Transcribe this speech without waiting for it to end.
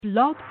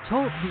Blog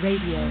Talk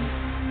Radio.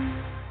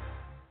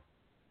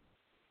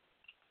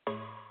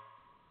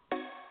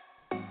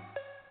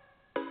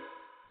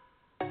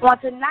 On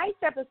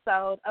tonight's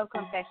episode of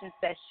Confession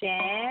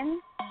Session,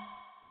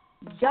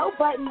 Joe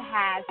Budden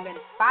has been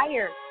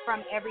fired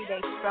from everyday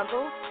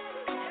struggles,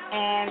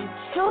 and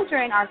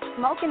children are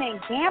smoking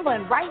and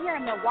gambling right here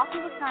in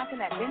Milwaukee,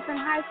 Wisconsin at Benson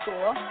High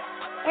School.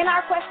 And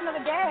our question of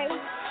the day,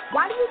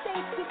 why do you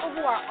think people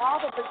who are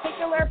all of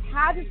particular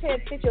positive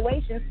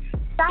situations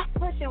stop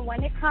pushing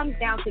when it comes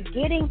down to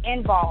getting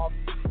involved?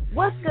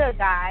 What's good,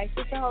 guys?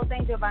 It's your host,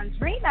 Angel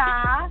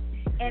Vandrina,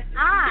 and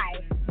I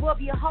will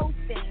be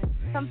hosting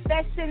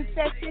Confession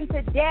Session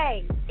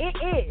today. It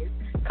is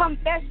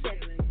Confession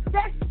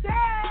Session.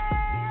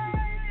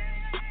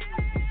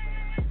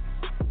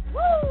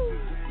 Woo!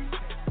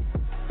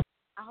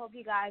 I hope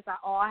you guys are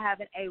all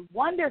having a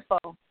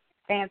wonderful,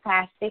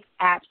 fantastic,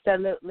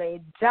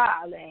 absolutely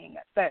darling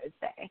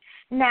Thursday.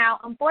 Now,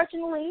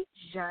 unfortunately,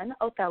 Jean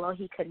Othello,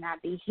 he could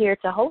not be here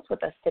to host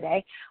with us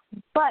today,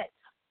 but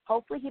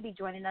hopefully he'll be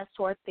joining us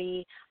toward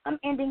the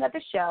ending of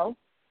the show.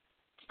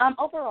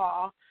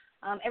 Overall,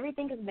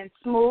 everything has been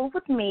smooth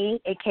with me,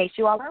 in case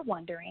you all are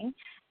wondering,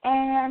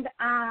 and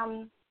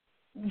I'm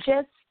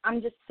just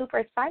super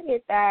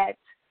excited that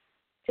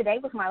today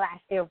was my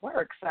last day of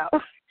work.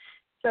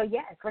 So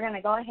yes, we're going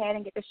to go ahead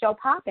and get the show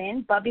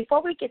popping. But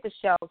before we get the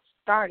show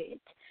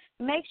started,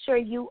 make sure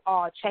you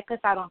all check us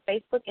out on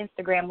Facebook,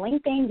 Instagram,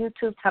 LinkedIn,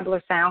 YouTube,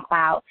 Tumblr,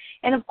 SoundCloud,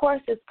 and, of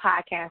course, this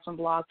podcast from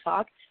Blog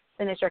Talk.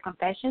 Send us your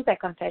confessions at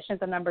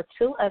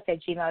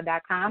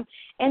confessions2us@gmail.com.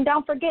 And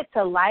don't forget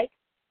to like,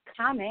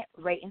 comment,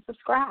 rate, and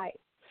subscribe.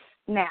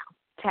 Now,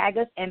 tag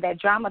us in that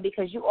drama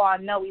because you all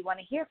know we want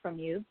to hear from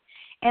you.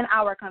 And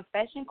our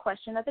confession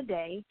question of the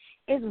day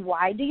is,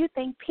 why do you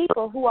think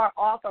people who are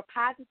all for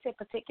positive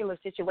particular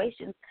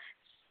situations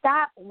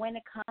stop when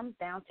it comes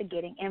down to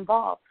getting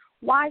involved?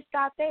 Why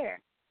stop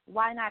there?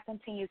 Why not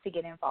continue to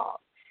get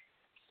involved?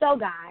 So,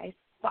 guys,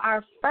 for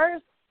our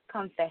first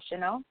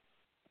confessional,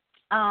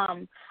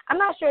 I'm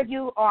not sure if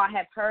you all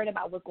have heard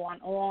about what's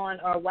going on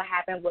or what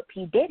happened with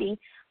P. Diddy,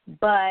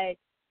 but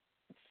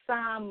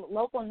some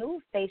local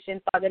news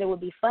stations thought that it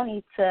would be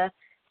funny to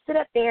sit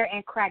up there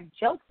and crack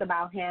jokes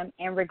about him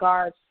in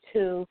regards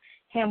to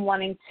him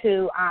wanting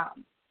to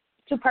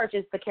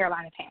purchase the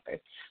Carolina Panthers.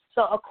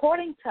 So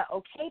according to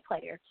OK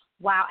Player,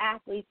 while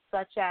athletes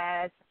such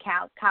as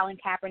Colin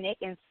Kaepernick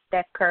and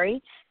Steph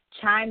Curry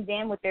chimed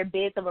in with their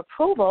bids of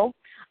approval,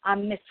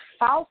 Ms.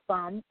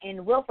 Folsom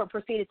and Wilford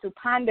proceeded to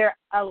ponder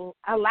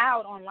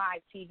aloud on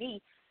live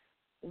TV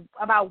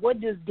about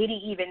what does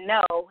Diddy even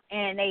know,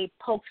 and they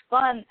poked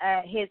fun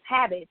at his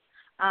habits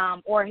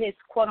or his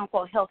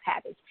quote-unquote health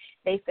habits.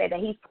 They said that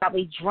he's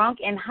probably drunk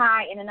and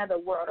high in another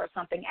world or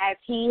something, as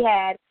he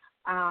had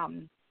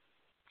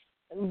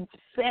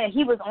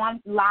he was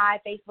on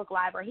live, Facebook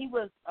Live, or he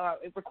was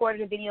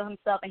recorded a video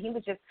himself, and he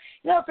was just,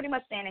 pretty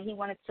much saying that he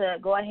wanted to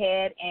go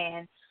ahead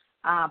and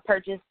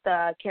purchase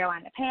the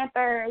Carolina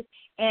Panthers,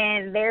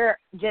 and they're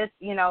just,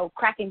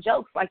 cracking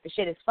jokes like the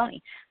shit is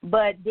funny.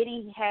 But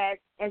Diddy has,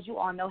 as you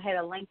all know, had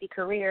a lengthy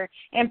career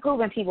in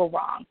proving people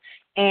wrong.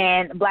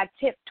 And Black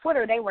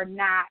Twitter, they were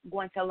not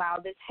going to allow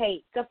this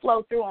hate to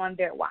flow through on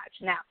their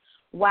watch. Now,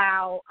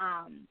 while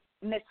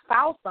Ms.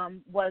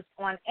 Folsom was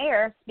on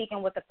air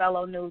speaking with a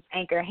fellow news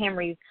anchor,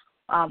 Henry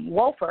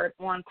Wolford,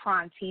 on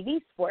Cron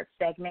TV sports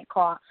segment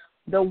called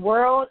The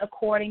World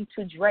According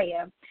to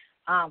Drea,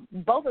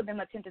 both of them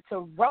attempted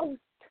to roast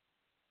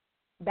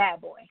Bad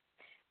Boy,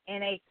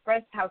 and they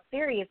expressed how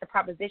serious the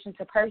proposition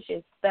to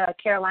purchase the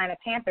Carolina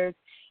Panthers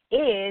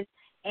is,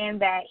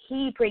 and that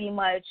he pretty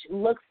much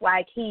looks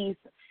like he's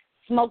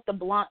smoked a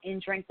blunt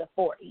and drank the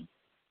 40.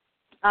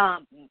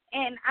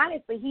 And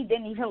honestly, he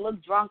didn't even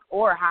look drunk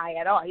or high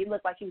at all. He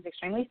looked like he was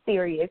extremely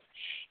serious,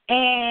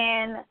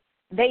 and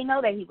they know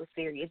that he was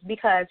serious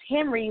because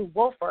Henry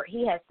Wolford,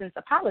 he has since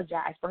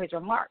apologized for his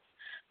remarks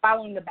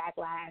following the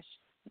backlash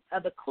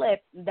of the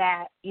clip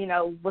that,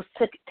 was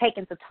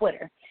taken to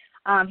Twitter.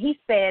 He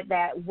said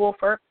that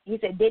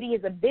Diddy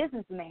is a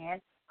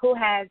businessman who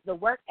has the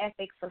work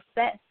ethic,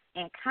 success,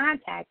 and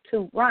contacts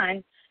to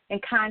run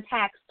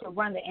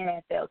the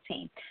NFL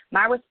team.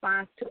 My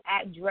response to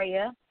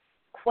 @Drea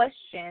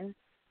question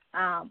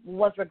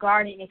was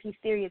regarding if he's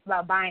serious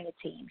about buying the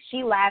team.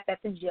 She laughed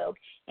at the joke,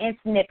 and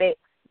the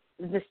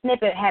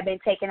snippet had been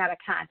taken out of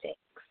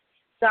context.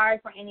 Sorry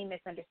for any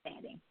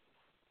misunderstanding.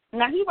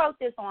 Now, he wrote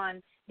this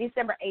on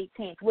December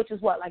 18th, which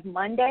is like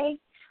Monday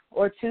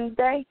or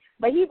Tuesday,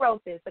 but he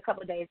wrote this a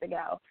couple of days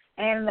ago,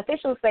 and an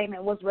official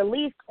statement was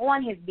released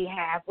on his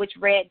behalf, which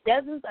read,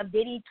 "Dozens of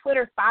Diddy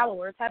Twitter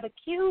followers have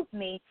accused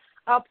me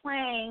of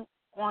playing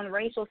on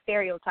racial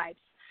stereotypes.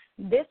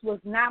 This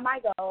was not my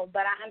goal,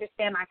 but I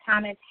understand my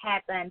comments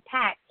had that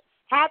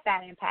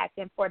impact,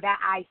 and for that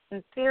I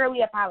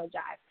sincerely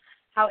apologize.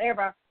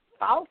 However,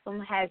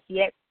 Folsom has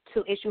yet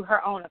to issue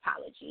her own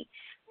apology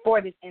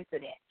for this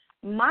incident."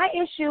 My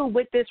issue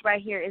with this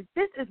right here is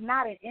this is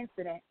not an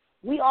incident.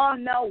 We all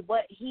know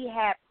what he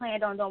had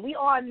planned on doing. We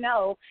all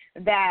know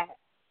that,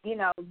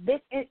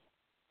 this is,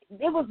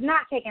 it was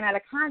not taken out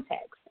of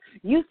context.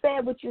 You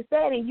said what you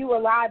said, and you were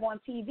live on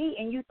TV,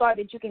 and you thought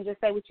that you can just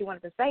say what you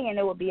wanted to say, and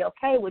it would be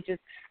okay, which is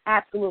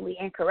absolutely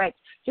incorrect.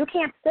 You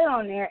can't sit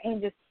on there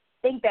and just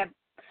think that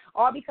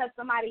all because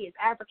somebody is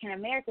African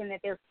American that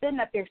they're sitting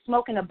up there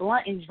smoking a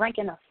blunt and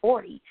drinking a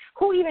 40.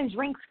 Who even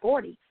drinks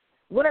 40?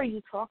 What are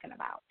you talking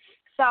about?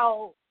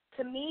 So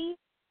to me,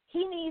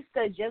 he needs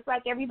to, just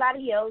like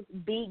everybody else,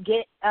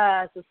 get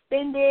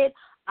suspended,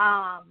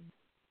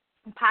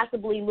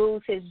 possibly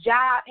lose his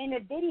job. And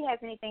if Diddy has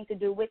anything to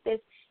do with this,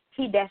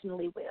 he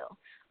definitely will.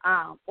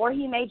 Or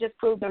he may just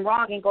prove them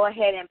wrong and go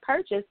ahead and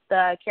purchase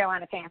the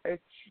Carolina Panthers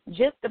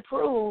just to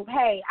prove,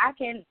 hey, I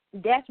can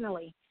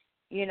definitely,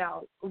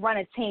 run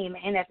a team,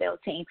 an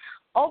NFL team.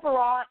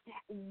 Overall,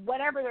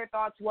 whatever their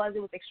thoughts was, it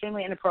was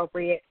extremely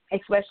inappropriate,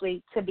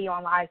 especially to be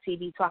on live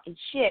TV talking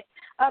shit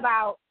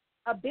about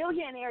a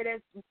billionaire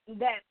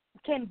that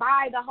can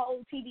buy the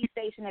whole TV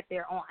station that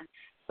they're on.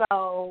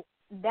 So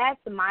that's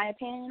my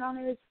opinion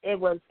on this. It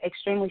was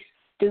extremely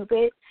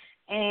stupid,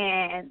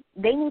 and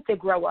they need to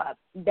grow up.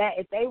 That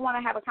if they want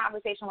to have a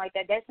conversation like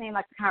that seems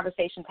like a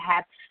conversation to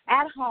have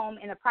at home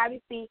in the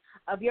privacy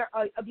of your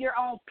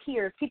own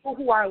peers, people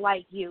who are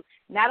like you,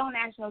 not on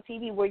national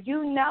TV, where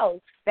you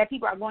know that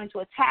people are going to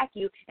attack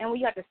you, and where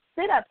you have to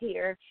sit up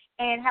here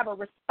and have a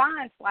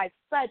response like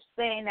such,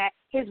 saying that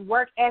his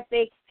work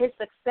ethic, his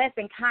success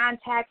and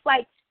contacts,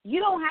 like, you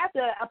don't have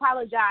to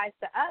apologize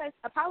to us.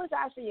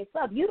 Apologize to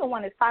yourself. You're the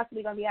one that's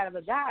possibly going to be out of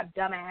a job,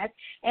 dumbass.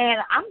 And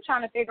I'm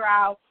trying to figure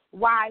out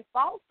why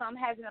Folsom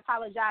hasn't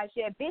apologized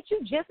yet. Bitch,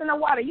 you just in the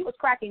water. You was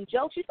cracking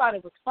jokes. You thought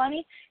it was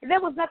funny.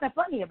 There was nothing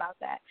funny about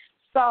that.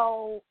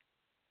 So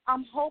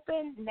I'm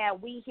hoping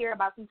that we hear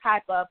about some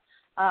type of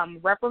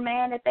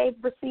reprimand that they've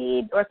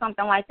received or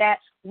something like that.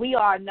 We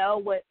all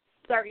know with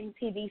certain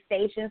TV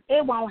stations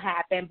it won't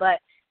happen, but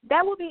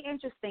that will be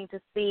interesting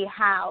to see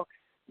how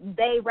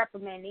they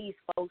reprimand these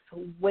folks,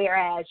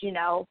 whereas,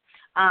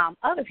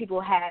 other people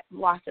had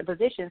lost their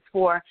positions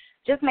for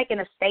just making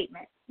a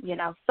statement,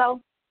 So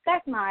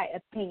that's my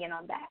opinion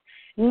on that.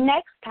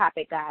 Next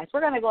topic, guys, we're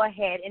going to go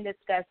ahead and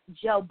discuss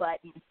Joe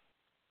Budden.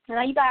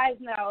 Now, you guys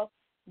know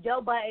Joe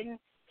Budden,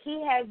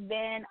 he has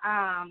been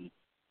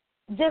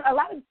just a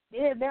lot of,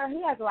 he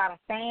has a lot of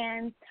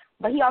fans,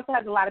 but he also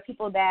has a lot of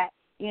people that,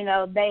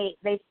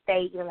 they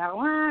state, well,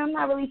 I'm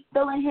not really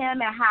feeling him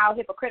and how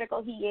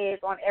hypocritical he is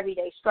on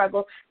Everyday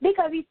Struggle,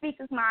 because he speaks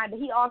his mind, but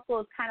he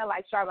also is kind of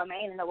like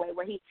Charlamagne in a way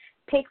where he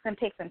picks and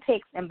picks and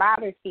picks and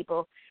bothers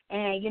people.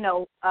 And,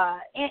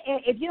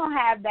 if you don't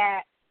have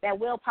that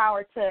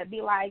willpower to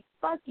be like,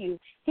 fuck you,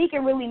 he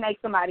can really make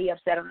somebody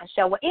upset on the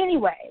show. Well,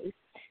 anyways,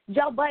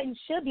 Joe Budden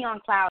should be on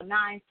cloud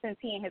nine since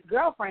he and his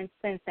girlfriend,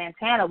 Cyn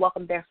Santana,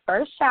 welcomed their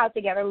first child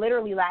together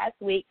literally last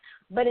week,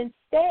 but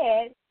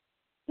instead,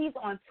 he's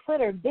on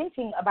Twitter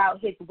venting about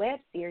his web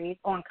series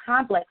on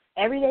Complex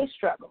Everyday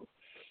Struggles.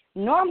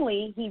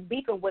 Normally, he's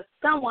beefing with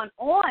someone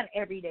on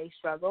Everyday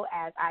Struggle,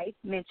 as I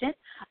mentioned,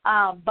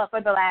 but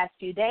for the last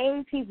few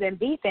days, he's been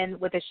beefing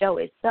with the show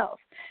itself.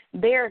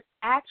 There's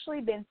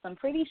actually been some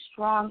pretty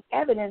strong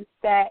evidence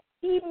that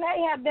he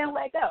may have been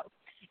let go,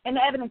 and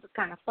the evidence is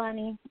kind of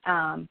funny.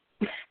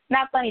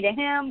 Not funny to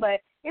him, but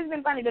it's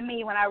been funny to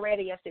me when I read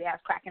it yesterday. I was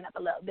cracking up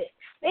a little bit.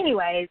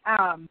 Anyways,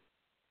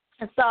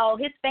 so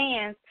his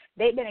fans,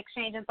 they've been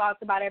exchanging thoughts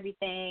about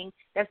everything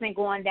that's been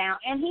going down.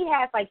 And he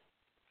has like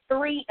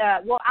I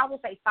will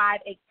say 5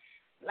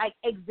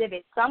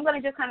 exhibits. So I'm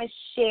going to just kind of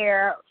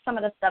share some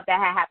of the stuff that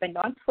had happened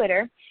on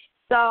Twitter.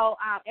 So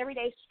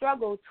Everyday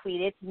Struggle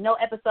tweeted, no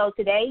episode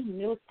today,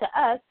 news to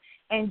us.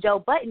 And Joe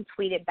Budden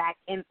tweeted back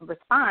in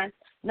response,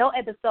 no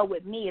episode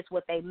with me is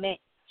what they meant,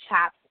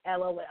 chops,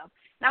 LOL.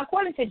 Now,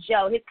 according to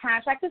Joe, his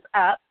contract is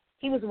up.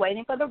 He was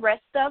waiting for the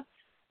rest of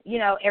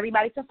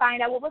everybody to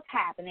find out what was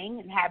happening,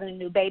 and having a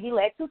new baby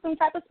led to some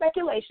type of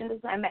speculation.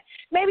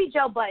 Maybe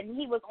Joe Budden,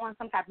 he was on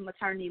some type of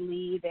maternity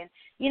leave, and,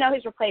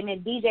 his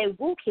replacement, DJ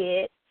Woo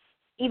Kid,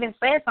 even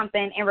said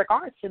something in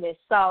regards to this.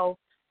 So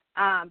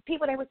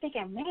people, they were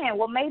thinking, man,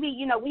 well,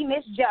 maybe, we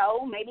miss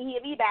Joe. Maybe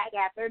he'll be back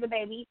after the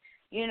baby,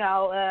 is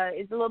a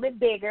little bit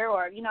bigger,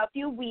 or, a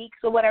few weeks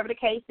or whatever the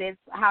case is,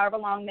 however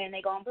long then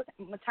they go on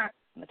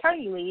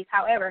maternity leave.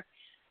 However,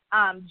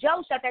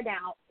 Joe shut that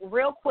down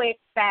real quick,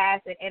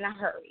 fast, and in a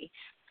hurry.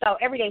 So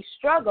Everyday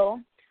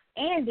Struggle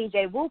and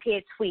DJ Woo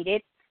Kid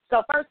tweeted.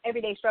 So first,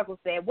 Everyday Struggle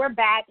said, we're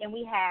back, and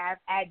we have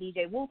at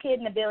DJ Woo Kid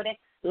in the building,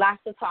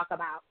 lots to talk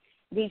about.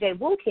 DJ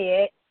Woo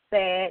Kid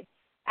said,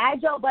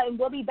 at Joe Budden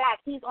will be back.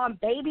 He's on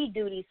baby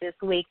duties this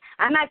week.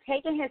 I'm not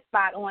taking his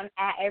spot on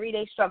at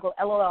Everyday Struggle.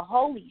 LOL,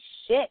 holy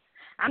shit.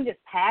 I'm just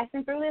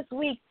passing through this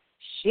week.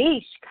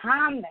 Sheesh,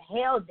 calm the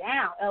hell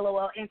down,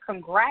 LOL, and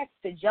congrats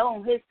to Joe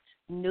on his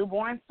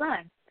newborn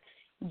son.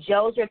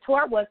 Joe's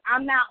retort was,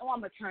 I'm not on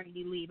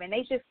maternity leave, and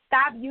they should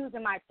stop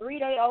using my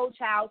 3-day-old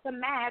child to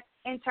mask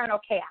internal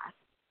chaos.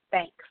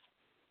 Thanks.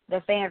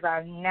 The fans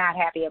are not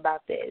happy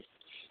about this.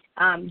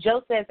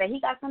 Joe says that he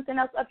got something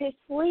else up his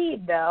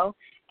sleeve, though,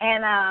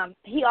 and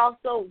he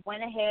also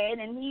went ahead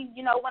and he,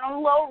 went on a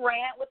little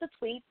rant with a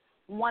tweet.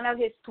 One of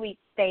his tweets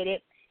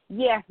stated,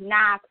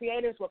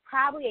 creators will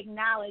probably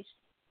acknowledge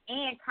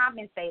and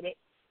compensated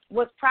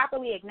was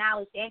properly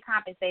acknowledged and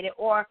compensated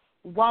or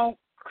won't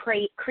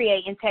create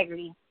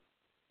integrity.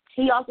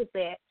 He also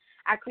said,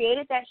 I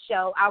created that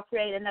show. I'll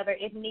create another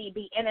if need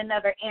be, and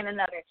another and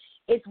another.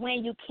 It's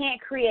when you can't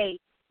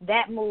create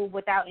that move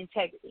without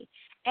integrity.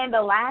 And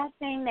the last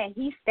thing that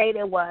he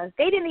stated was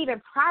they didn't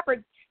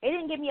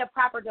give me a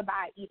proper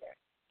goodbye either.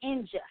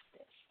 Injustice.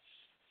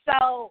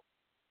 So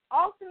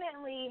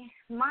ultimately,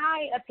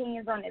 my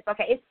opinions on this,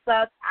 okay, it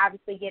sucks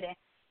obviously getting,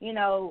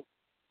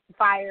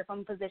 fired from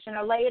a position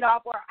or laid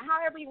off or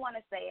however you want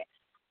to say it.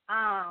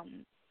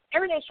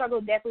 Everyday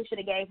Struggle definitely should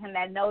have gave him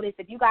that notice.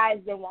 If you guys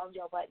didn't want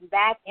Joe Budden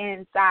back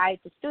inside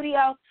the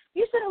studio,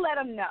 you should have let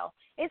him know.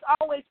 It's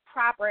always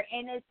proper,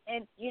 and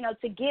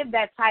to give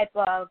that type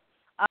of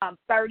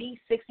 30,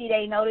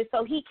 60-day notice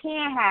so he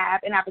can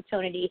have an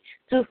opportunity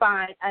to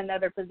find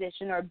another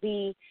position or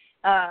be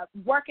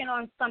working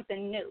on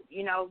something new.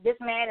 This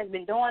man has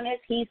been doing this.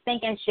 He's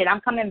thinking, shit,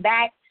 I'm coming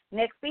back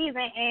next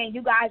season, and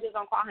you guys just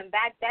going to call him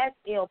back. That's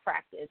ill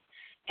practice,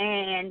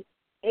 and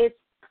it's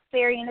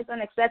fair and it's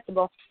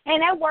unacceptable.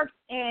 And that works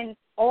in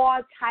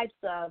all types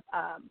of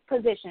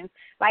positions.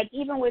 Like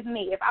even with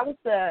me, if I was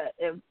to,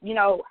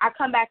 I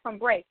come back from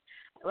break,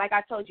 like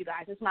I told you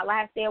guys, it's my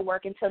last day of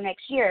work until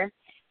next year.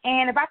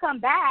 And if I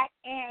come back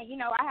and,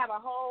 I have a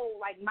whole,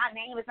 like my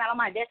name is not on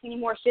my desk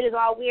anymore, shit is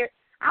all weird,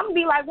 I'm going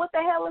to be like, what the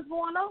hell is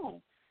going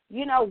on?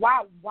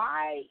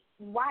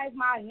 Why is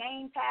my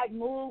name tag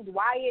moved?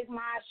 Why is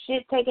my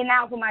shit taken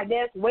out from my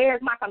desk?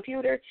 Where's my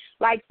computer?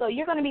 Like, so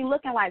you're going to be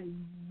looking like,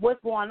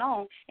 what's going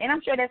on? And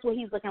I'm sure that's what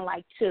he's looking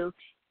like too.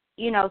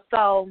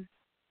 So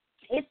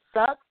it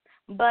sucks.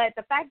 But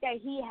the fact that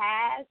he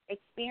has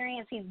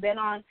experience, he's been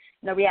on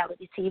the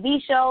reality TV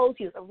shows,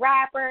 he was a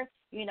rapper,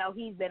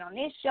 he's been on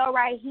this show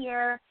right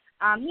here.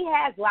 He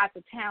has lots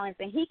of talents,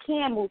 and he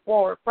can move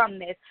forward from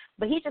this,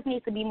 but he just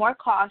needs to be more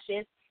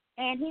cautious,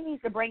 and he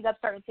needs to bring up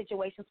certain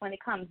situations when it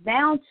comes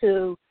down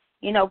to,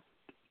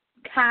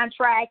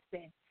 contracts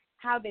and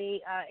how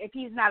they, if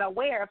he's not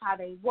aware of how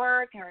they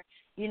work or,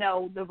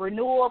 the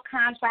renewal of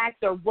contracts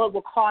or what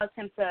will cause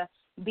him to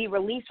be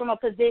released from a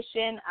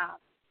position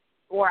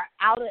or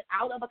out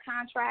of a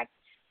contract.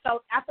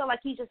 So I feel like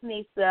he just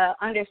needs to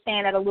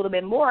understand that a little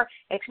bit more,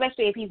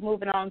 especially if he's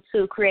moving on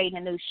to creating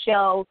a new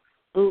show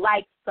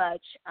like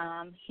such.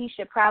 He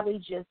should probably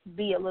just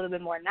be a little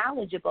bit more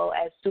knowledgeable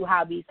as to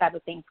how these type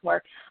of things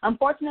work.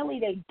 Unfortunately,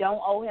 they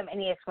don't owe him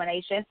any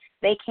explanation.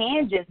 They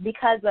can just,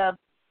 because of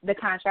the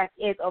contract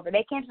is over,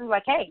 they can't just be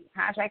like, hey,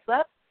 contract's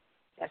up.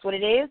 That's what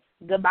it is.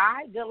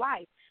 Goodbye. Good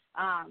life.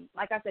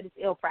 Like I said, it's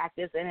ill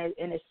practice and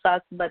it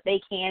sucks, but they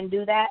can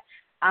do that.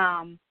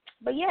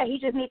 But, yeah, he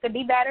just needs to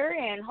be better,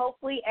 and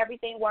hopefully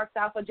everything works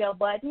out for Joe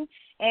Budden.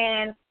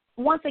 And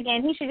once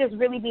again, he should just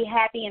really be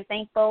happy and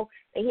thankful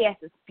that he has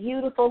this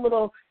beautiful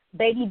little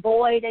baby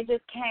boy that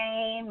just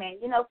came and,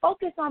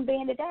 focus on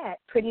being a dad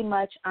pretty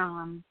much.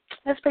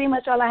 That's pretty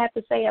much all I have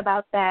to say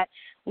about that.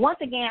 Once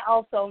again,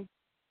 also,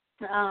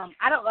 a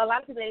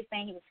lot of people are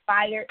saying he was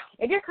fired.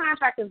 If your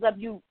contract is up,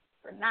 you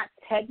are not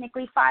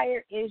technically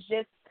fired. It's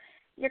just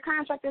your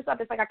contract is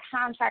up. It's like a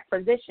contract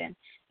position.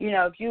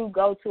 If you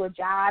go to a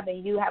job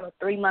and you have a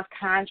 3-month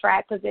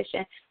contract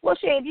position, well,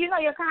 shit, if you know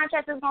your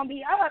contract is going to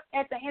be up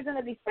at the end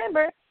of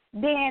December,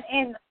 then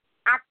in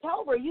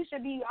October you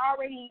should be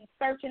already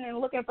searching and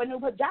looking for new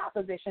job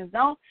positions.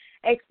 Don't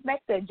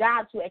expect the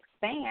job to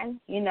expand.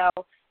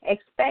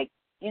 Expect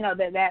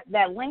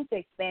that length to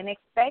expand.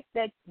 Expect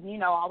that.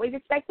 Always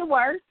expect the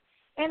worst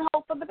and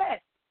hope for the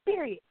best.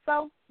 Period.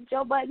 So,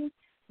 Joe Budden,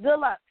 good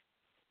luck.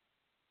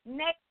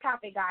 Next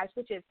topic, guys,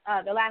 which is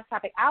the last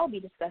topic I'll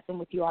be discussing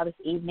with you all this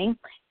evening,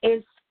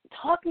 is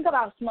talking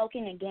about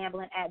smoking and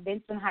gambling at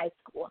Vincent High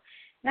School.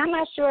 Now, I'm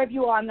not sure if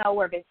you all know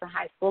where Vincent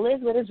High School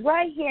is, but it's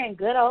right here in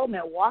good old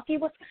Milwaukee,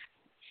 Wisconsin.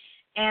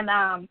 And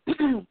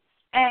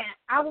and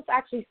I was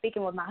actually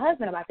speaking with my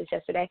husband about this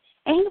yesterday,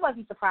 and he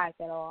wasn't surprised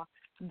at all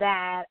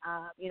that,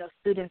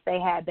 students, they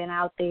had been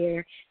out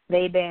there,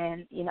 they've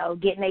been,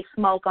 getting their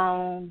smoke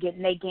on,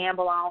 getting their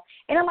gamble on.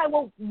 And I'm like,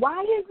 well,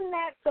 why isn't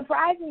that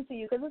surprising to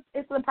you? Because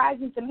it's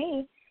surprising to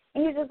me.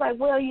 And he's just like,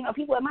 well,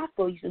 people at my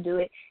school used to do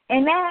it.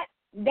 And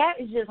that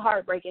is just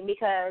heartbreaking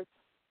because,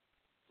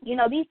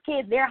 these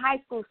kids, they're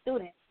high school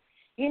students.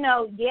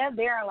 Yeah,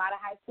 there are a lot of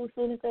high school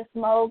students that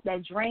smoke,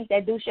 that drink,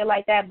 that do shit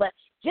like that. But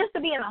just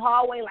to be in the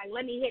hallway, like,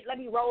 let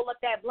me roll up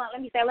that blunt,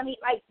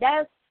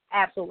 that's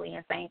absolutely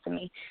insane to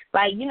me.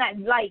 Like, you're not,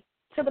 like,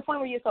 to the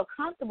point where you're so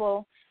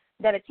comfortable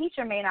that a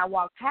teacher may not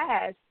walk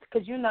past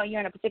because you're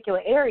in a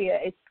particular area.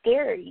 It's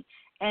scary.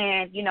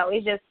 And,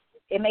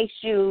 it makes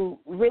you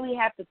really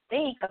have to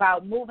think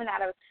about moving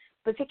out of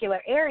particular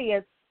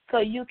areas so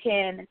you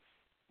can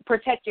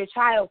protect your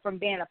child from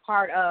being a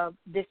part of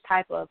this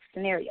type of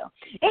scenario.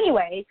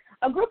 Anyway,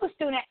 a group of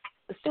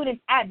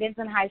students at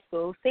Vincent High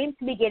School seems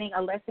to be getting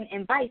a lesson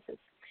in vices.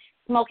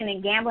 Smoking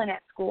and gambling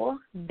at school.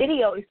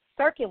 Video is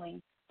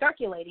circulating,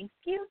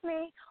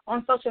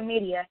 on social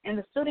media, and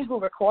the student who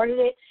recorded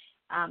it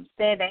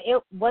said that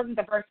it wasn't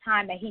the first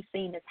time that he's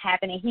seen this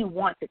happen, and he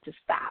wants it to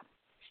stop.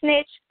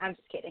 snitch. I'm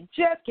just kidding.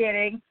 Just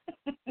kidding.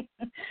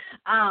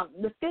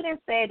 The student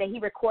said that he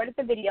recorded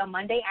the video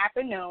Monday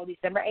afternoon,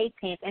 December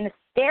 18th, in the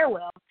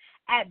stairwell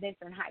at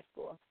Benson High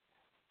School.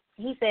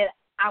 He said,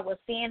 I was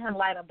seeing him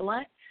light a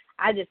blunt.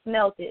 I just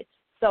smelled it,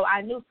 so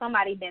I knew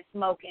somebody been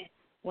smoking.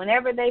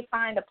 Whenever they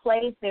find a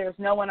place, there's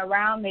no one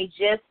around, they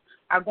just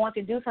are going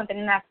to do something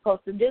they're not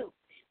supposed to do.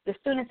 The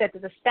student said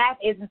that the staff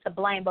isn't to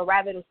blame, but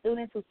rather the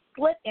students who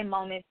slip in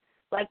moments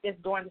like this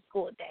during the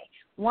school day.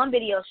 One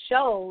video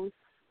shows,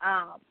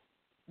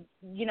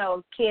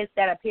 kids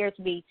that appear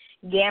to be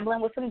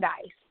gambling with some dice.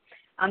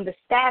 The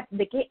staff,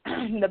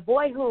 the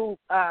boy who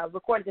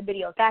recorded the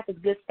video, staff is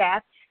good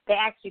staff. They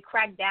actually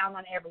crack down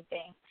on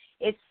everything.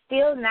 It's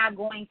still not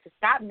going to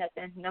stop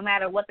nothing, no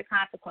matter what the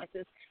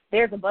consequences.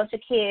 There's a bunch of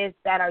kids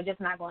that are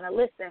just not going to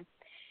listen.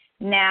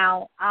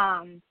 Now,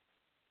 I'm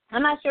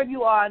not sure if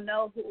you all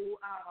know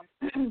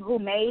who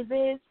Maze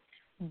is,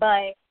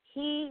 but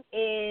he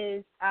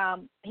is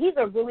he's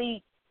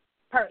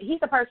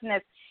a person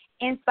that's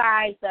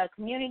inside the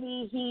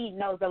community. He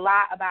knows a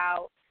lot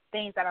about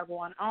things that are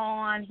going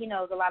on. He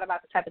knows a lot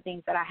about the type of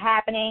things that are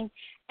happening,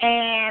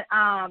 and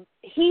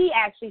he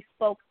actually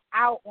spoke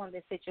out on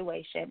this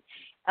situation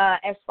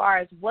as far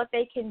as what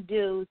they can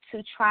do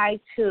to try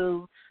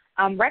to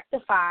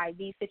rectify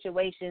these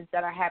situations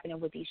that are happening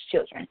with these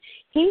children.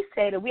 He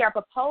said that we are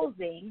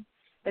proposing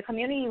the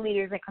community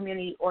leaders and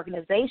community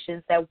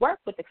organizations that work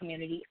with the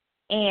community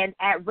and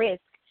at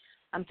risk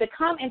to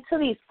come into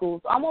these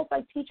schools, almost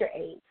like teacher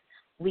aides.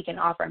 We can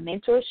offer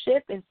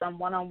mentorship and some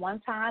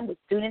one-on-one time with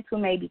students who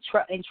may be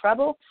in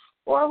trouble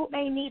or who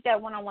may need that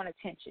one-on-one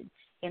attention,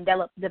 and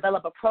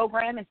develop a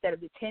program instead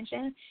of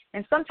detention,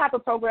 and some type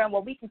of program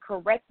where we can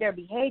correct their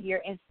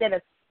behavior instead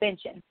of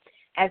suspension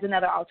as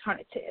another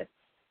alternative.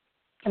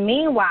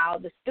 Meanwhile,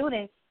 the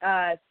student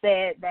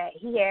said that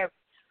he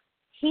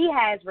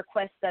has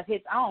requests of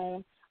his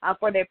own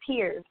for their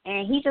peers,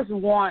 and he just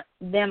wants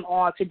them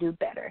all to do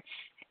better.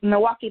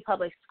 Milwaukee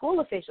Public School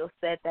officials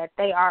said that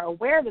they are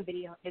aware of the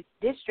video. Its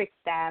district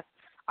staff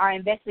are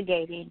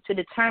investigating to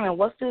determine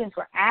what students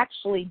were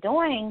actually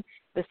doing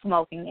the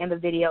smoking in the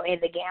video and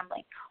the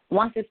gambling.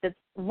 Once this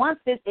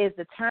is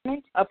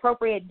determined,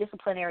 appropriate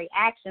disciplinary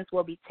actions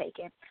will be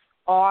taken.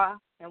 All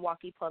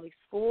Milwaukee Public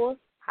Schools,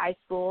 high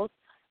schools,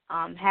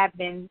 have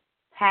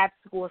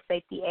school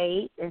safety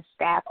aides and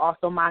staff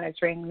also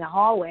monitoring the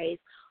hallways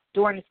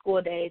during the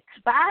school days.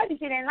 But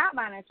obviously they're not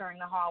monitoring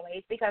the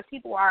hallways because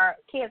kids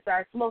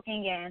are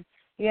smoking and,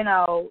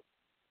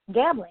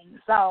 gambling.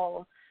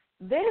 So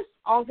this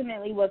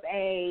ultimately was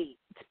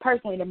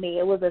personally to me,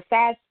 it was a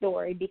sad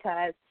story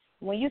because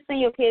when you send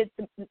your kids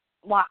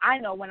I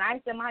know when I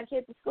send my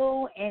kids to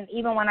school, and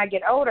even when I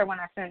get older, when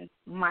I send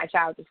my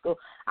child to school,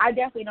 I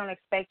definitely don't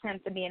expect him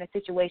to be in a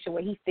situation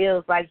where he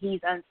feels like he's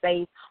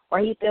unsafe or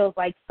he feels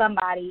like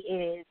somebody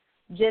is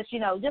just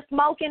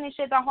smoking and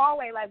shit in the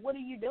hallway. Like, what are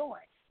you doing?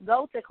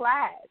 Go to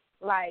class.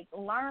 Like,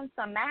 learn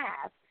some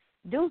math.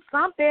 Do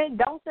something.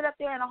 Don't sit up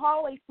there in the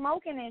hallway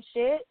smoking and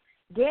shit,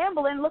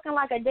 gambling, looking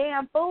like a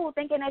damn fool,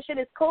 thinking that shit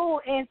is cool.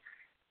 And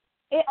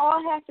it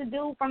all has to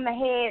do from the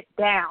head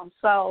down.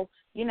 So,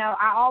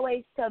 I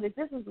always tell this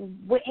is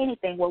with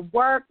anything, with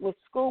work, with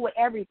school, with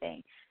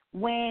everything.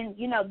 When,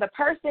 the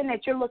person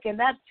that you're looking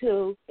up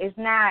to is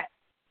not,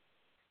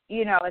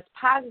 as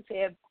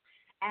positive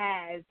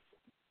as,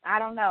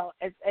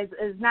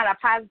 is not a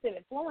positive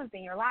influence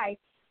in your life,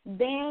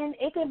 then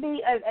it could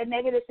be a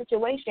negative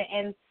situation.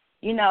 And,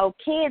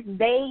 kids,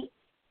 they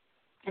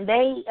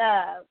may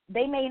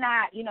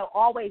not,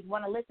 always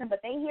want to listen,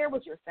 but they hear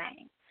what you're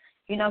saying.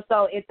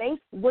 So if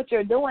what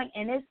you're doing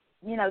and it's,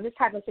 this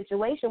type of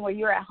situation where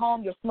you're at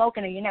home, you're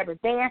smoking, or you're never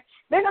there,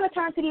 they're going to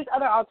turn to these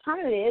other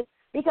alternatives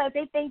because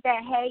they think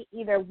that, hey,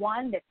 either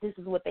one, that this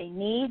is what they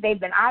need. They've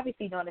been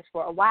obviously doing this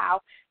for a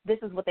while. This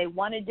is what they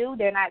want to do.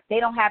 They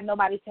don't have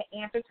nobody to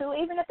answer to.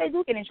 Even if they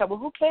do get in trouble,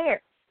 who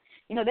cares?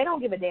 They don't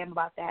give a damn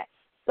about that.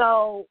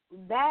 So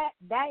that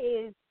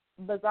is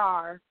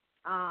bizarre.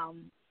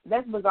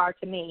 That's bizarre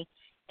to me.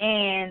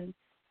 And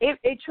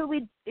it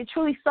truly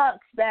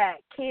sucks that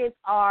kids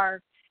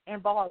are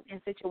involved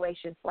in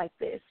situations like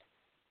this.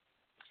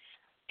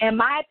 In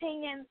my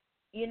opinion,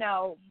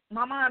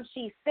 my mom,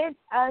 she sent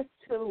us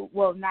to,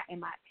 well, not in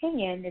my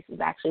opinion, this is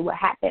actually what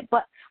happened,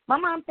 but my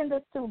mom sent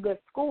us to a good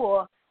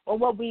school, or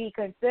what we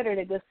considered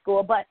a good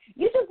school, but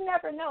you just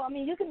never know. I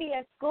mean, you can be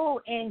at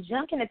school, and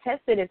Junk can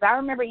attest to this. I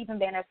remember even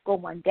being at school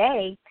one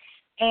day,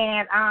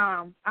 and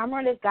I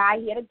remember this guy,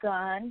 he had a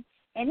gun,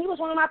 and he was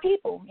one of my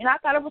people. I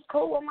thought it was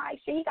cool. I'm like,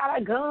 shit, he got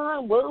a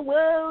gun,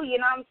 woo, you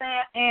know what I'm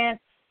saying? And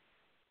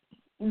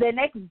the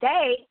next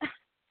day,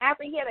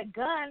 after he had a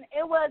gun,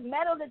 it was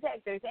metal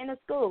detectors in the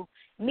school.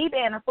 Me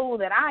being a fool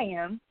that I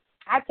am,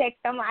 I text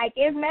him like,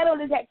 it's metal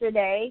detector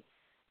day.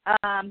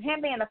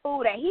 Him being the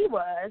fool that he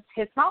was,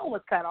 his phone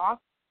was cut off.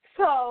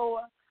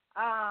 So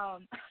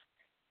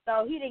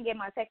he didn't get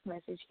my text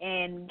message.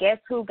 And guess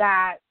who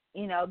got,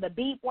 the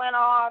beep went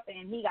off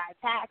and he got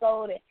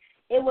tackled. And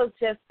it was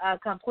just a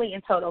complete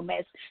and total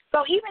mess.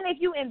 So even if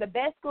you in the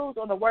best schools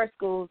or the worst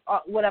schools,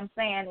 what I'm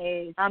saying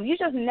is you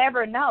just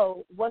never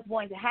know what's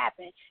going to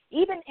happen.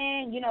 Even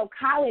in,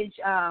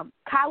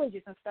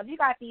 colleges and stuff, you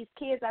got these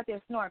kids out there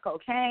snorting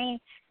cocaine.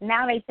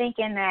 Now they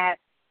thinking that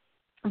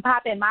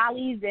popping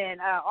mollies and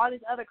all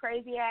this other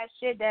crazy ass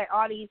shit that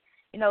all these,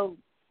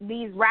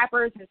 these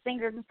rappers and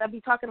singers and stuff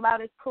be talking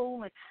about is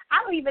cool. And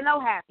I don't even know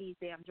half these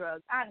damn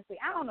drugs, honestly.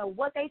 I don't know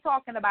what they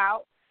talking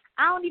about.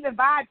 I don't even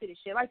vibe to this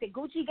shit. Like the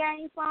Gucci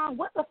Gang song,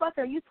 what the fuck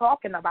are you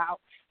talking about?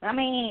 I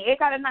mean, it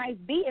got a nice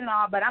beat and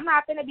all, but I'm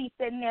not going to be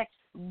sitting there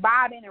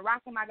bobbing and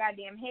rocking my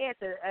goddamn head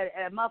to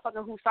a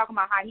motherfucker who's talking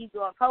about how he's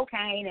doing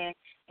cocaine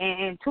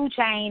and 2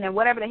 Chainz and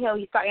whatever the hell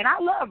he's talking. And I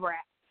love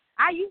rap.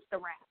 I used to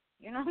rap.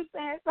 You know what I'm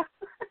saying?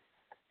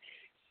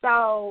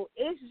 So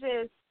it's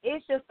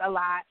just a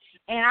lot.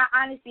 And I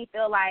honestly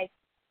feel like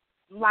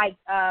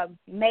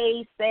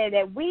May said,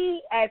 that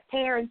we as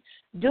parents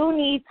do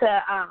need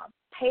to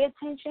pay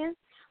attention.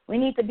 We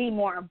need to be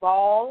more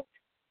involved.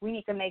 We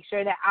need to make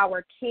sure that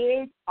our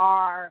kids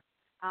are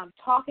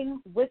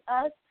talking with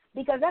us,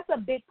 because that's a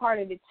big part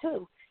of it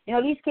too.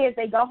 These kids,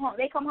 they go home,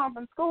 they come home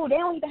from school, they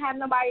don't even have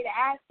nobody to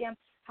ask them,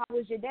 how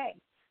was your day?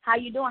 How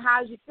you doing?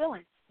 How's you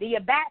feeling? Do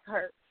your back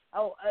hurt?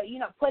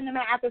 Putting them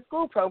in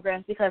after-school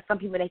programs, because some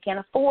people, they can't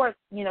afford,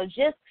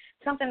 just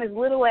something as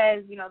little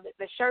as,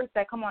 the shirts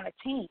that come on a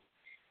team.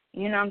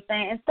 You know what I'm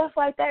saying? And stuff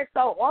like that.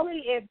 So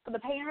for the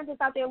parents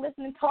that's out there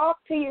listening,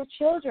 talk to your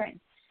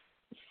children.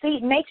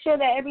 Make sure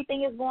that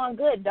everything is going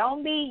good.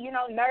 Don't be,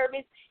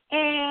 nervous,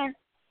 and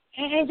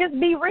just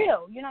be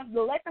real.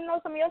 Let them know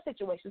some of your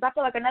situations. I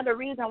feel like another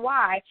reason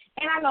why,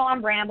 and I know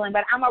I'm rambling,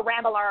 but I'm a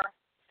rambler.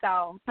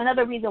 So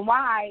another reason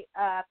why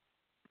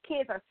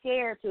kids are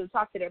scared to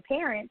talk to their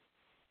parents,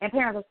 and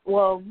parents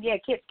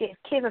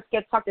kids are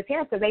scared to talk to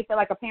parents because they feel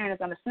like a parent is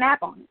going to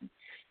snap on them.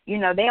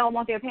 They don't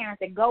want their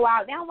parents to go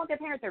out. They don't want their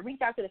parents to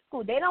reach out to the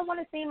school. They don't want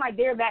to seem like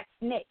they're that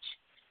snitch,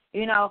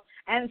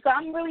 And so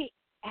I'm really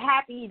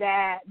happy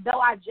that, though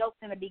I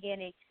joked in the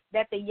beginning,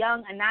 that the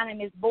young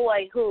anonymous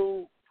boy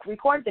who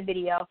recorded the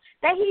video,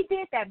 that he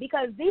did that,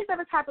 because these are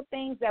the type of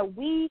things that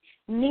we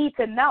need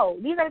to know.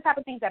 These are the type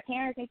of things that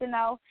parents need to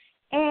know.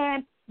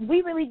 And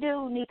we really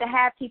do need to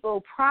have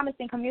people,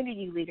 promising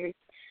community leaders,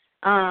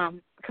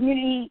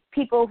 community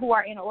people who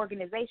are in an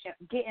organization,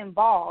 get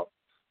involved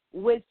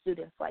with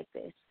students like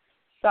this.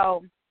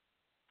 So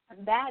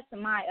that's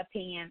my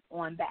opinion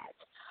on that.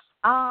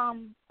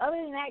 Other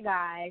than that,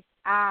 guys,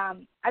 I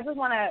just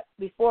want to,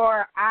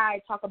 before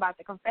I talk about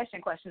the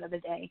confession question of the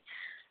day,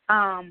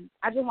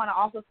 I just want to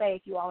also say,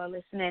 if you all are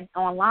listening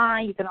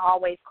online, you can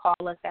always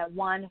call us at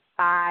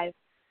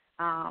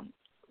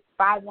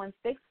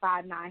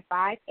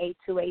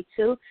 516-595-8282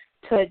 to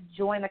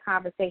join the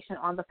conversation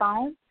on the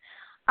phone.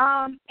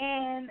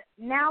 And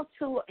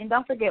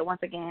don't forget,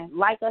 once again,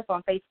 like us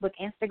on Facebook,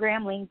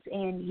 Instagram,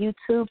 LinkedIn,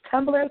 YouTube,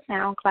 Tumblr,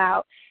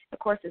 SoundCloud. Of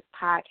course, it's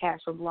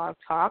podcast from Blog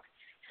Talk.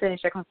 Send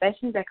us your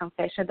confessions at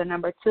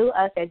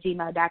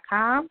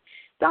confession2us@gmail.com.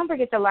 Don't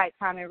forget to like,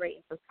 comment, rate,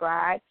 and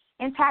subscribe.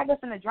 And tag us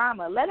in the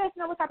drama. Let us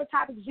know what type of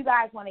topics you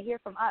guys want to hear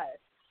from us,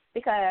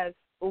 because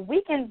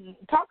we can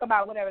talk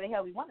about whatever the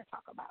hell we want to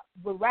talk about.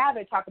 We'd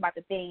rather talk about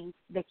the things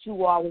that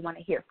you all will want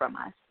to hear from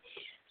us.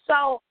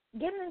 So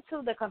getting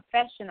into the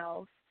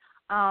confessionals,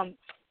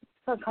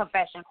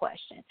 confession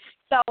question.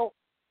 So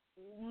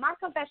my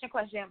confession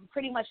question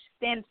pretty much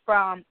stems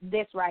from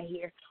this right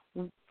here.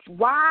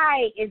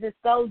 Why is it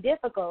so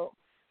difficult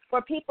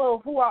for people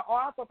who are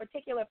all for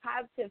particular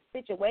positive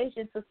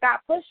situations to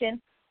stop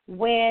pushing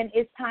when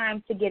it's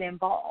time to get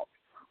involved?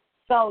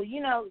 So,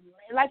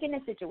 like in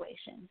this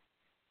situation,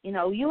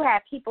 you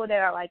have people that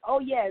are like, oh,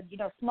 yeah,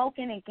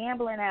 smoking and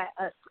gambling at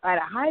a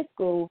high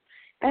school,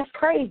 that's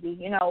crazy.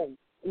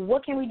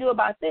 What can we do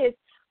about this?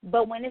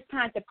 But when it's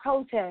time to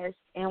protest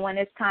and when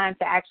it's time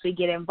to actually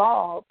get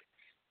involved,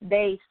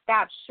 they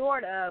stop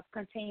short of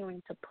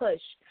continuing to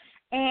push.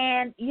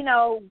 And,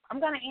 I'm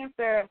going to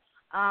answer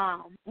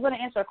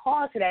a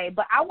call today,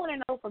 but I want to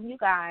know from you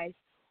guys,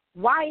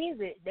 why is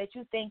it that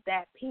you think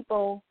that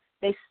people,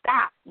 they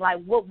stop?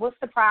 Like, what's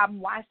the problem?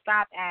 Why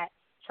stop at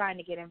trying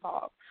to get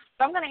involved?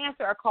 So I'm going to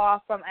answer a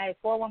call from a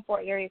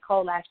 414 area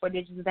code, last 4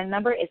 digits. The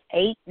number is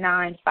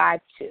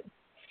 8952.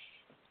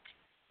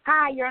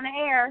 Hi, you're on the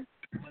air.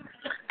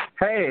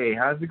 Hey,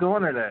 how's it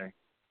going today?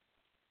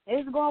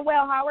 It's going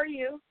well. How are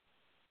you?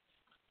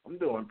 I'm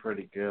doing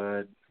pretty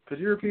good. Could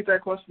you repeat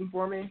that question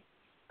for me?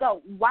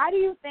 So why do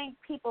you think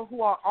people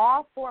who are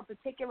all for a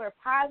particular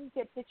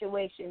positive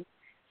situation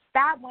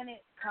stop when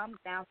it comes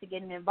down to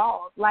getting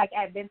involved? Like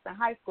at Vincent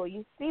High School,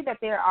 you see that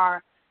there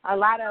are a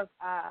lot of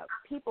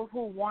people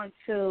who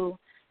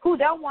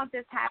don't want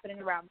this happening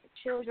around their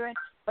children,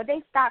 but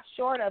they stop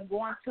short of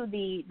going to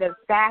the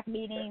staff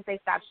meetings. They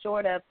stop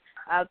short of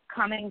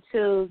coming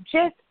to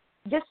just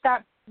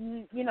stop,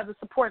 the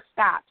support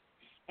stops.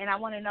 And I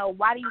want to know,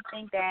 why do you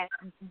think that,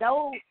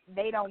 though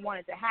they don't want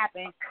it to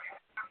happen,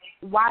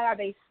 why are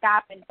they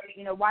stopping?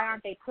 Why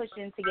aren't they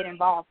pushing to get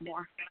involved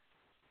more?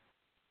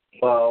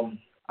 Well,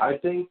 I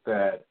think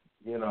that,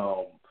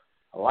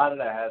 a lot of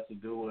that has to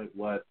do with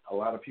what a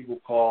lot of people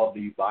call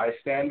the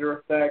bystander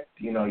effect.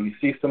 You know, you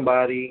see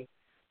somebody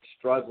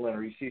struggling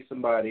or you see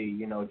somebody,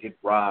 you know, get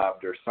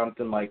robbed or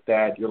something like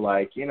that. You're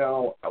like, you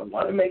know, I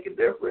want to make a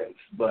difference,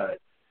 but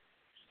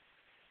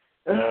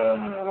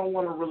I don't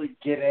want to really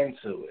get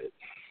into it.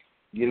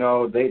 You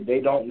know, they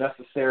don't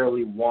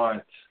necessarily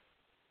want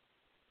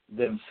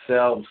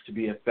themselves to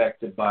be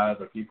affected by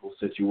other people's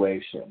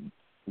situation.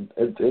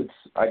 It's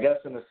I guess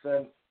in a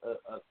sense,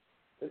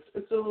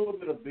 it's a little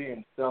bit of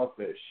being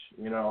selfish.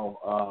 You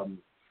know,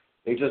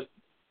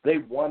 they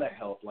want to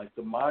help. Like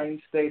the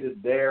mind state is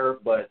there,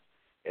 but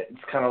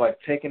it's kind of like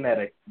taking that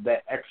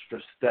extra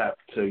step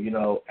to, you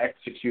know,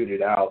 execute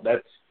it out.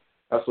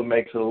 That's what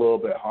makes it a little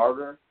bit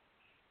harder.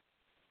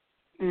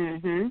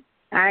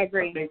 I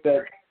agree.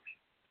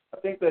 I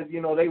think that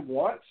you know they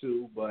want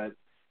to, but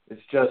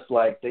it's just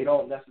like they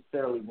don't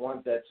necessarily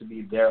want that to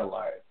be their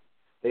life.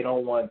 They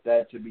don't want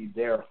that to be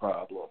their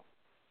problem.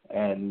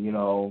 And, you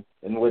know,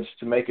 in which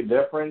to make a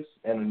difference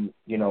and,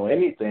 you know,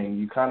 anything,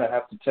 you kind of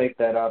have to take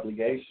that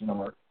obligation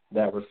or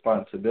that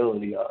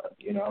responsibility on,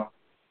 you know.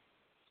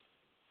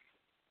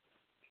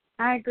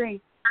 I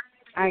agree.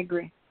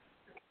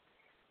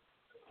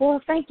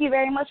 Well, thank you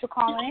very much for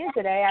calling in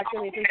today. I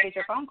truly appreciate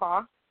your phone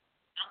call.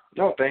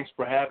 No, thanks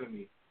for having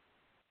me.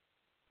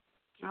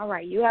 All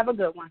right, you have a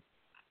good one.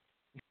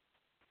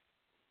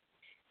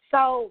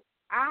 So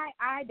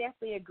I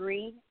definitely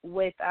agree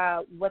with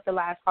what the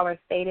last caller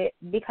stated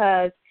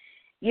because,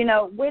 you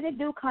know, when it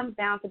comes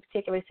down to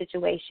particular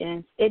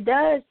situations, it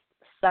does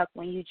suck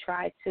when you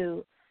try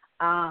to,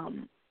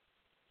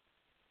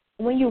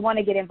 when you want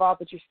to get involved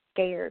but you're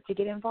scared to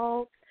get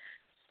involved.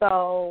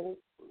 So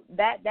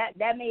that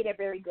made a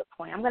very good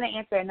point. I'm going to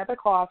answer another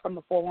call from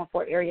the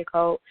 414 area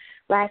code.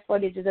 Last four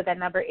digits of that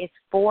number is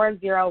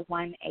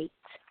 4018.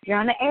 You're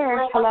on the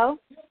air. Hello?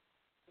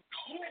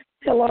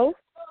 Hello?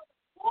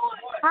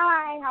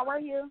 Hi, how are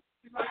you?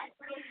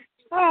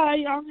 Hi,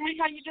 all right.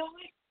 How you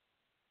doing?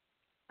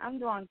 I'm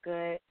doing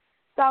good.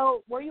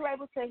 So, were you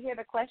able to hear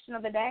the question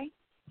of the day?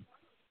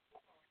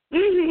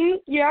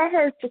 Yeah, I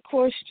heard the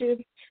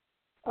question.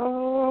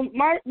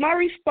 My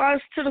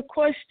response to the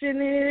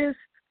question is,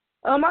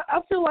 I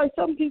feel like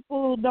some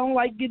people don't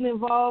like getting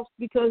involved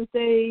because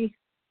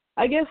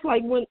I guess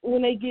like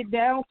when they get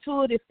down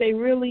to it, if they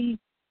really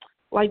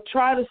like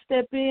try to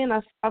step in,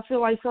 I feel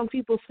like some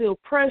people feel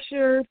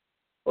pressured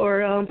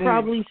or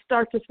probably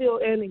start to feel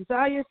an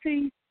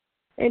anxiety.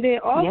 And then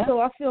also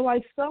I feel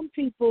like some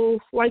people,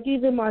 like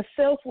even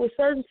myself with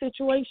certain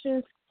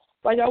situations,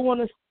 like I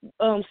want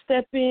to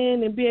step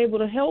in and be able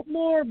to help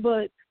more,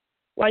 but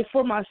like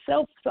for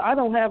myself, so I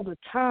don't have the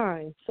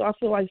time. So I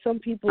feel like some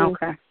people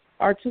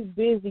are too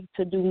busy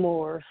to do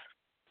more.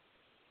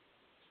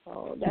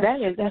 So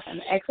that's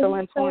an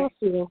excellent point.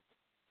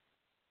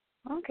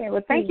 Okay,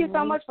 well, thank you so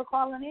Mhm. much for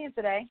calling in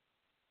today.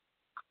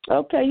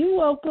 Okay, you're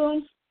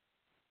welcome.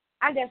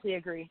 I definitely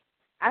agree.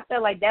 I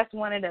feel like that's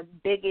one of the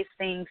biggest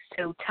things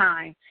to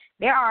time.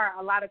 There are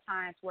a lot of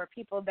times where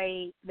people,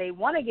 they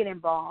want to get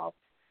involved,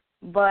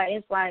 but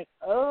it's like,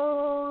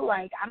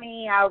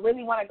 I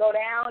really want to go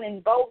down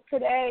and vote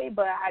today,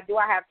 but do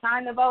I have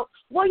time to vote?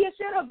 Well, you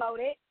should have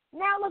voted.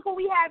 Now look what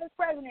we have as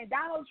president,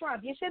 Donald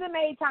Trump. You should have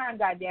made time,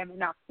 goddammit.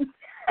 No.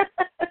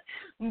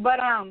 But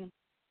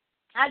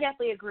I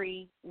definitely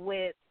agree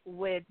with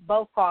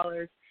both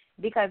callers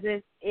because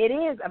it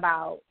is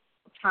about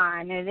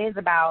time and it is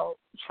about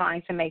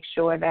trying to make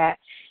sure that,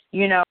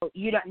 you know,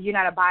 you're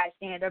not a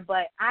bystander.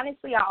 But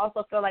honestly, I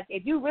also feel like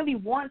if you really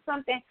want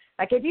something,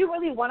 like if you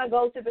really want to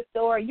go to the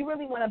store, you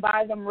really want to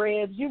buy some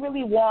ribs, you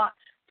really want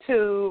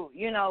to,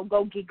 you know,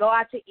 go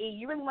out to eat,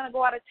 you really want to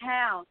go out of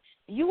town,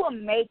 you will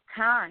make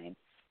time.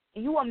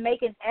 You will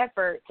make an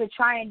effort to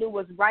try and do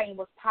what's right and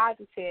what's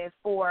positive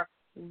for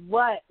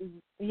what,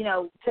 you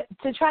know,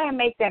 to try and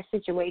make that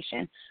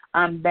situation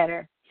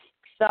better.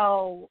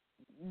 So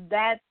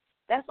that's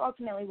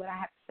ultimately what I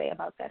have to say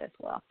about that as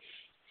well.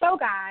 So,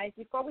 guys,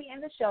 before we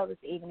end the show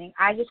this evening,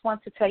 I just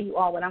want to tell you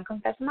all what I'm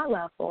confessing my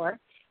love for.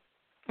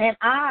 And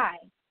I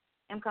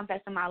am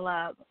confessing my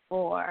love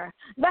for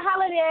the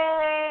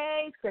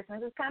holidays.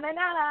 Christmas is coming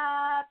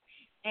up.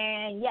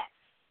 And, yes,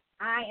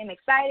 I am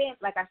excited.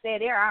 Like I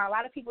said, there are a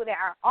lot of people that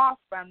are off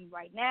from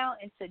right now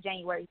into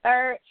January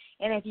 3rd.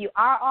 And if you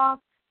are off,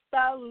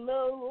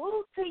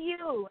 salute to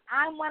you.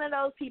 I'm one of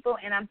those people,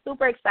 and I'm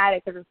super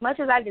excited because as much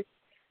as I just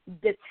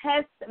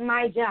detest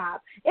my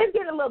job, it's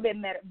getting a little bit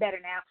better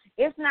now.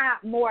 It's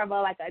not more of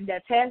a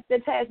detest.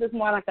 It's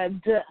more like a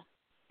duh.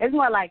 It's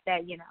more like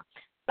that, you know.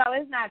 So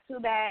it's not too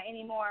bad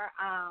anymore.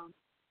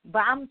 But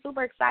I'm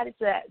super excited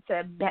to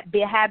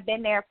have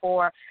been there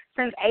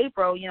since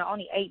April, you know,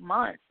 only 8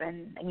 months,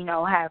 and, you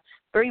know, have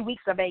 3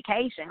 weeks of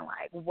vacation.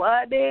 Like,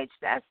 what, bitch?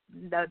 That's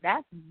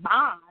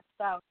bomb.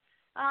 So,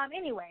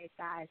 anyways,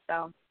 guys,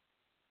 so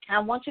I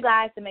want you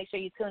guys to make sure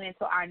you tune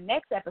into our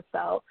next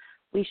episode.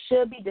 We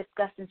should be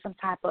discussing some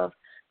type of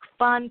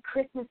fun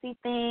Christmassy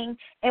thing.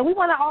 And we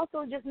want to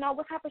also just know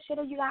what type of shit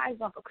are you guys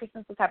doing for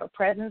Christmas, what type of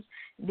presents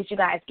did you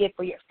guys get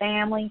for your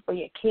family, for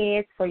your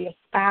kids, for your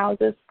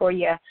spouses, for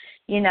your,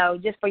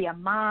 just for your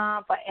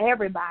mom, for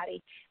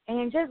everybody.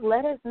 And just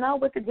let us know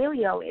what the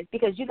dealio is,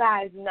 because you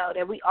guys know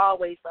that we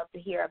always love to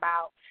hear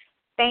about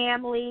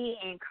family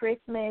and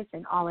Christmas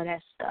and all of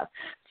that stuff.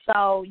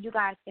 So you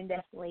guys can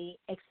definitely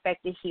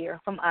expect to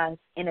hear from us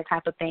in the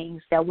type of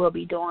things that we'll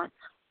be doing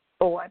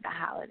for the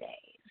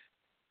holidays.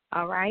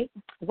 All right?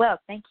 Well,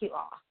 thank you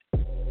all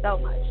so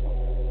much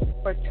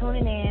for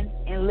tuning in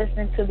and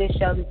listening to this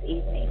show this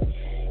evening.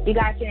 You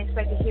guys can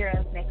expect to hear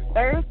us next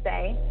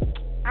Thursday.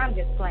 I'm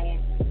just playing.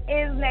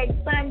 It's next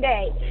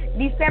Sunday,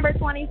 December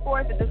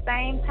 24th at the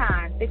same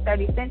time,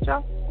 6:30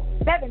 Central,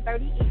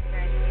 7:30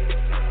 Eastern.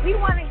 We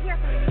want to hear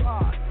from you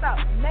all, so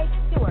make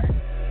sure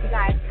you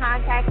guys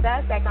contact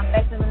us at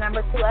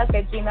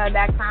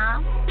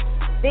confessionsthenumber2us@gmail.com.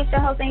 This is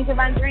your host, Angel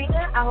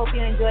Vandrina. I hope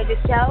you enjoyed the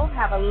show.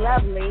 Have a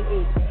lovely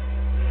evening.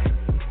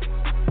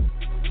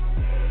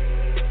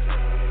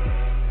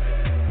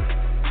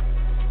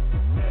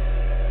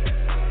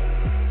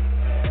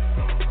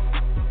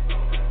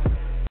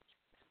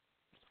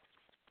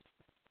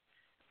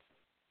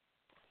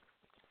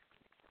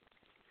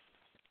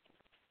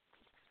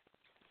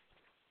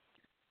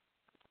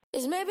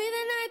 It's maybe the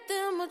night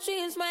that my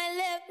dreams might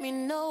let me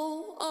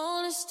know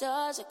all the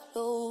stars are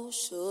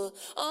closer,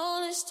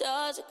 all the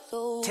stars are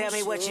closer. Tell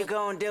me what you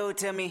gonna do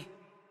to me.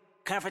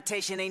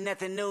 Confrontation ain't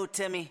nothing new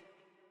to me.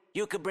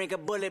 You could bring a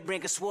bullet,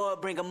 bring a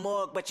sword, bring a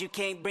morgue, but you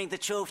can't bring the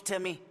truth to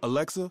me.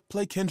 Alexa,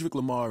 play Kendrick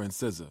Lamar and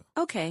SZA.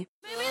 Okay.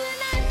 Maybe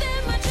the night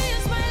that my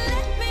dreams might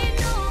let me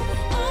know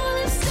all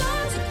the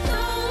stars are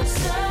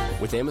closer.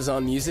 With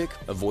Amazon Music,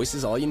 a voice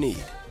is all you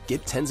need.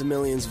 Get tens of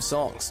millions of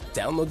songs.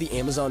 Download the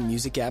Amazon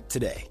Music app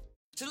today.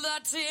 Till the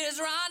tears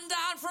run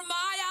down from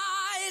my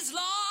eyes,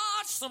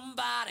 Lord,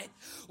 somebody,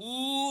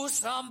 ooh,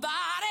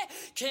 somebody,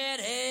 can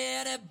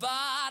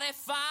anybody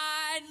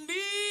find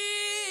me?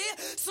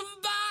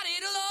 Somebody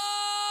to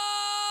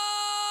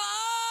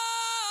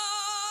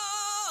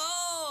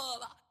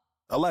love.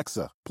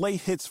 Alexa, play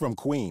hits from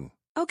Queen.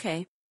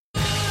 Okay.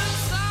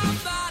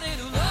 Somebody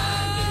to love.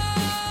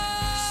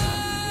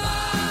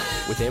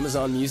 Somebody. With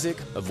Amazon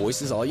Music, a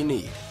voice is all you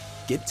need.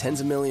 Get tens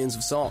of millions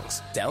of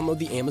songs. Download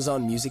the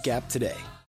Amazon Music app today.